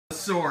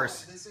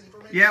source?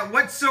 Yeah,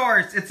 what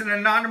source? It's an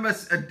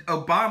anonymous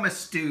Obama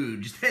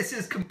stooge. This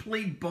is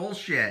complete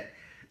bullshit.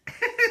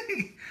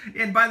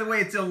 And by the way,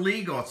 it's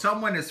illegal.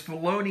 Someone is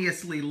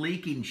feloniously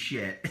leaking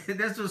shit.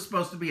 This was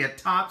supposed to be a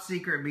top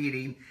secret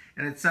meeting,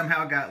 and it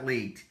somehow got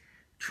leaked.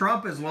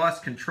 Trump has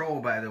lost control,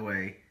 by the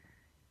way.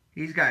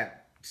 He's got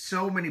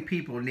so many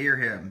people near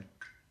him.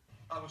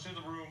 I was in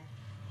the room.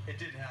 It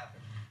didn't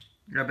happen.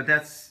 Yeah, but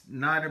that's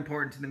not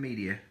important to the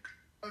media.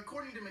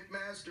 According to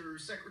McMaster,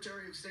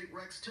 Secretary of State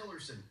Rex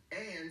Tillerson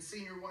and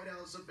senior White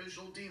House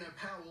official Dina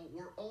Powell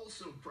were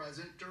also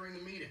present during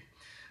the meeting.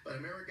 But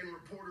American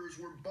reporters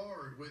were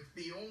barred with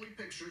the only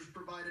pictures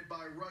provided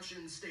by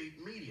Russian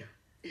state media.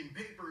 In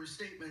paper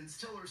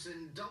statements,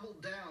 Tillerson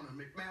doubled down on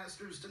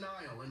McMaster's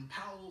denial, and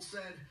Powell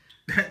said,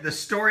 the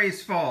story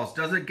is false.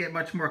 Doesn't get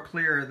much more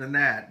clearer than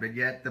that, but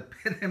yet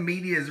the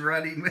media is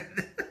running with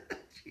it.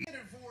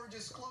 For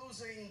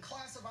disclosing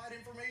classified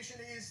information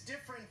is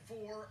different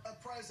for a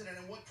president,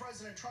 and what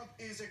President Trump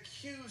is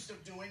accused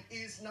of doing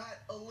is not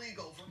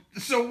illegal.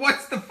 So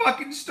what's the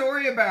fucking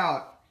story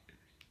about?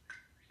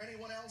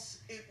 Anyone else,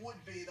 it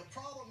would be. The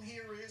problem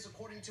here is,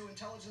 according to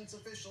intelligence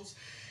officials,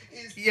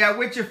 is... Yeah,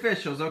 which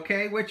officials,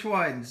 okay? Which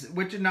ones?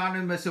 Which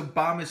anonymous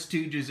Obama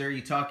stooges are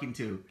you talking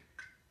to?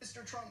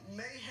 Mr. Trump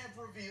may have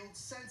revealed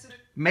sensitive...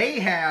 May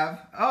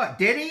have? Oh,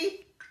 did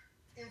he?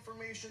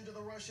 ...information to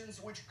the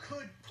Russians which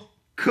could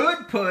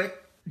put...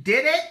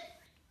 Did it?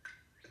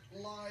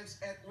 ...lives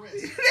at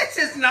risk. This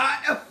is not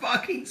a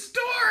fucking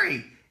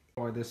story!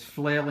 Or this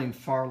flailing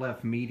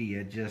far-left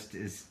media just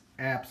is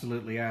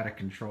absolutely out of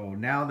control.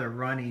 Now they're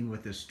running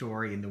with a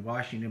story in the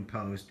Washington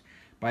Post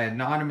by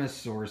anonymous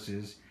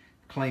sources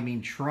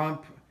claiming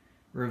Trump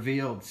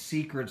revealed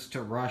secrets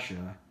to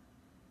Russia.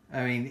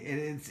 I mean,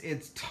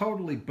 it's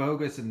totally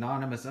bogus,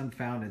 anonymous,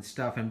 unfounded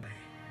stuff. And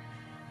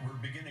we're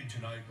beginning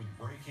tonight with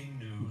breaking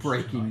news.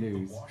 Breaking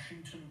news. The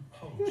Washington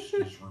Post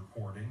is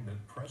reporting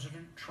that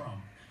President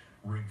Trump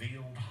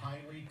revealed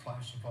highly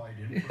classified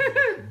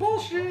information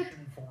Bullshit. to the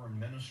Russian foreign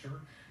minister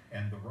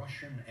and the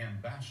Russian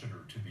ambassador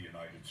to the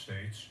United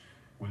States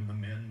when the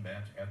men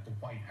met at the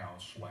White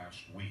House last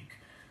week.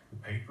 The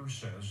paper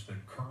says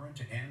that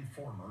current and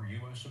former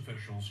U.S.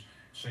 officials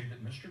say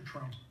that Mr.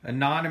 Trump...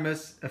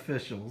 Anonymous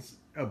officials,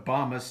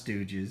 Obama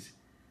stooges.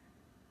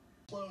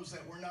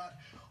 ...that were not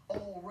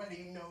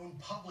already known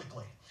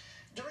publicly.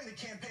 During the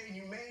campaign,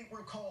 you may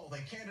recall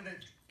that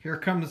candidate... Here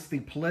comes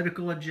the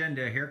political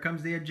agenda. Here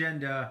comes the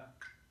agenda.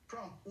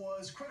 Trump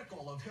was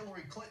critical of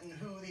Hillary Clinton,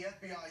 who the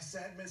FBI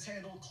said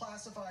mishandled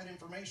classified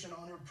information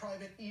on her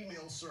private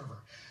email server.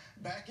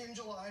 Back in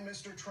July,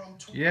 Mr. Trump...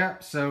 Yeah,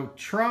 so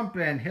Trump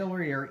and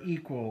Hillary are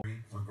equal.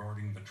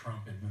 Regarding the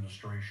Trump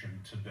administration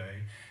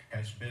today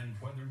has been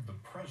whether the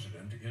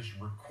president is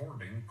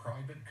recording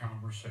private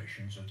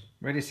conversations.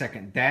 Wait a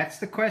second. That's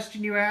the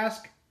question you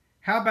ask?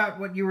 How about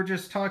what you were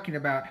just talking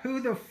about?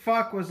 Who the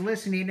fuck was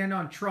listening in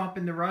on Trump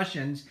and the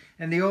Russians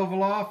in the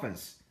Oval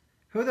Office?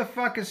 Who the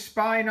fuck is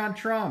spying on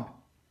Trump?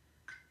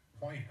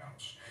 White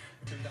House.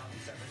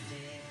 2017,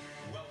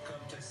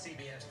 welcome to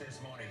CBS This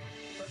Morning.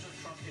 President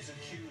Trump is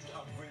accused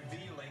of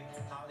revealing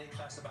highly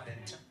classified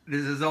intelligence.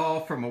 This is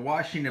all from a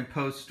Washington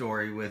Post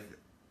story with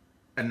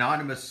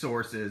anonymous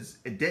sources.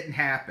 It didn't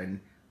happen.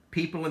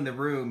 People in the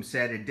room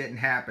said it didn't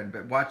happen,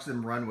 but watch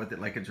them run with it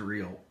like it's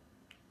real.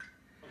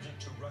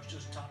 To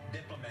Russia's top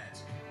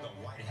diplomats, the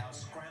White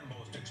House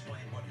scrambles to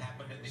explain what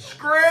happened in the...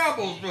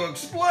 Scrambles to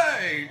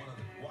explain! One of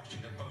the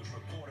Washington Post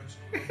reporters...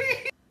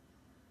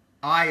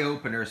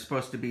 Eye-opener is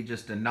supposed to be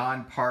just a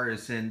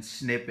non-partisan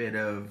snippet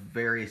of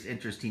various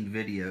interesting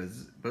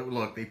videos. But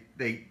look,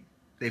 they've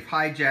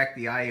hijacked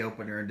the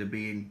eye-opener into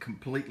being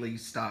completely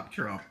Stop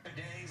Trump.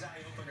 Today's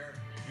eye-opener,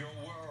 your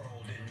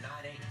world in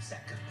 98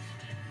 seconds.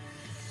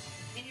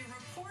 In your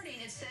reporting,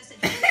 it says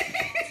that you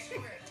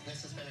script.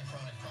 This has been a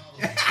chronic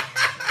problem.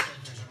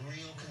 There's a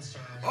real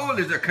concern. Oh,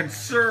 there's a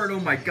concern. Oh,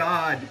 my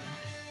God.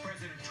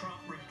 President Trump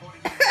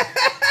reporting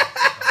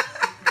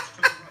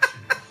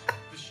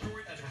the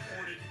story as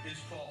reported is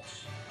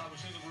false. I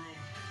was in the room.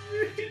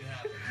 It didn't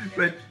happen.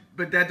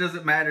 But that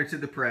doesn't matter to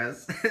the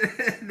press.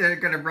 They're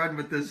going to run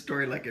with this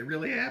story like it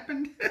really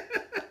happened.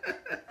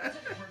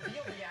 President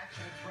revealed the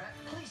actual threat.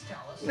 Please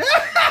tell us.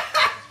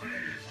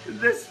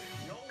 This...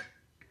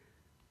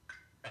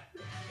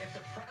 If the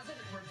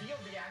president revealed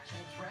the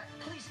actual threat,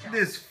 please tell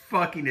This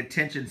fucking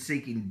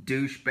attention-seeking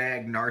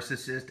douchebag,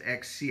 narcissist,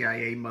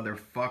 ex-CIA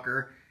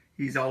motherfucker.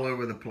 He's all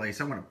over the place.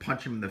 I want to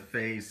punch him in the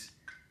face.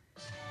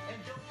 And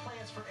don't play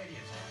us for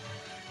idiots.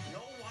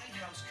 No White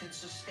House can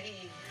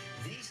sustain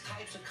these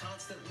types of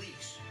constant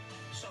leaks.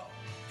 So,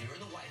 if you're in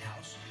the White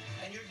House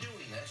and you're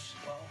doing this,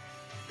 well,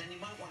 then you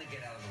might want to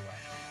get out of the way.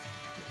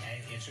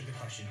 I've answered the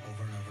question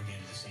over and over again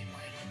the same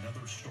way.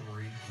 Another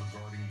story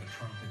regarding the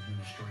Trump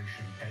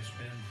administration has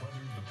been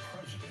whether the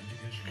president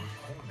is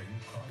recording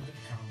private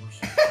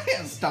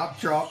conversations. Stop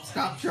Trump.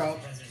 Stop Trump.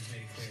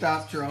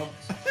 Stop Trump.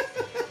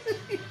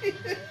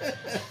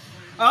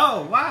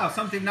 Oh, wow.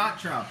 Something not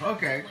Trump.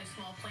 Okay.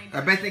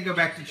 I bet they go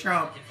back to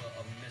Trump.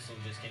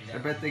 I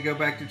bet they go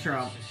back to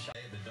Trump.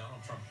 The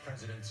Donald Trump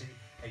presidency,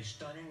 a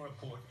stunning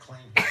report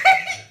claimed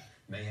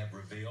may have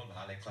revealed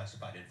highly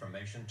classified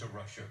information to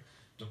Russia.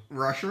 The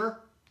Russia?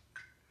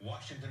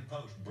 Washington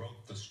Post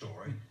broke the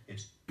story.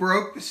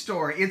 Broke the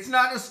story. It's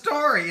not a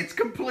story. It's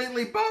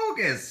completely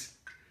bogus.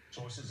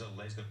 Sources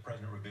allege the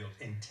president revealed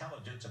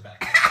intelligence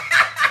about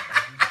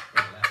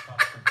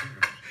laptop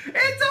computers.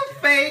 It's a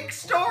fake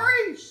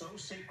story. So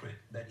secret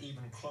that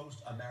even close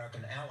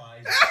American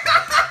allies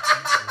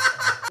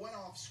went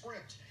off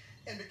script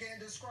and began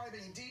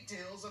describing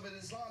details of an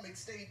Islamic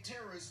State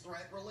terrorist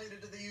threat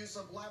related to the use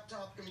of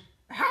laptop computers.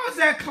 How is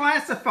that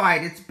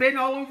classified? It's been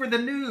all over the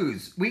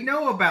news. We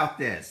know about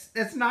this.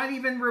 It's not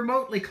even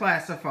remotely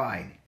classified.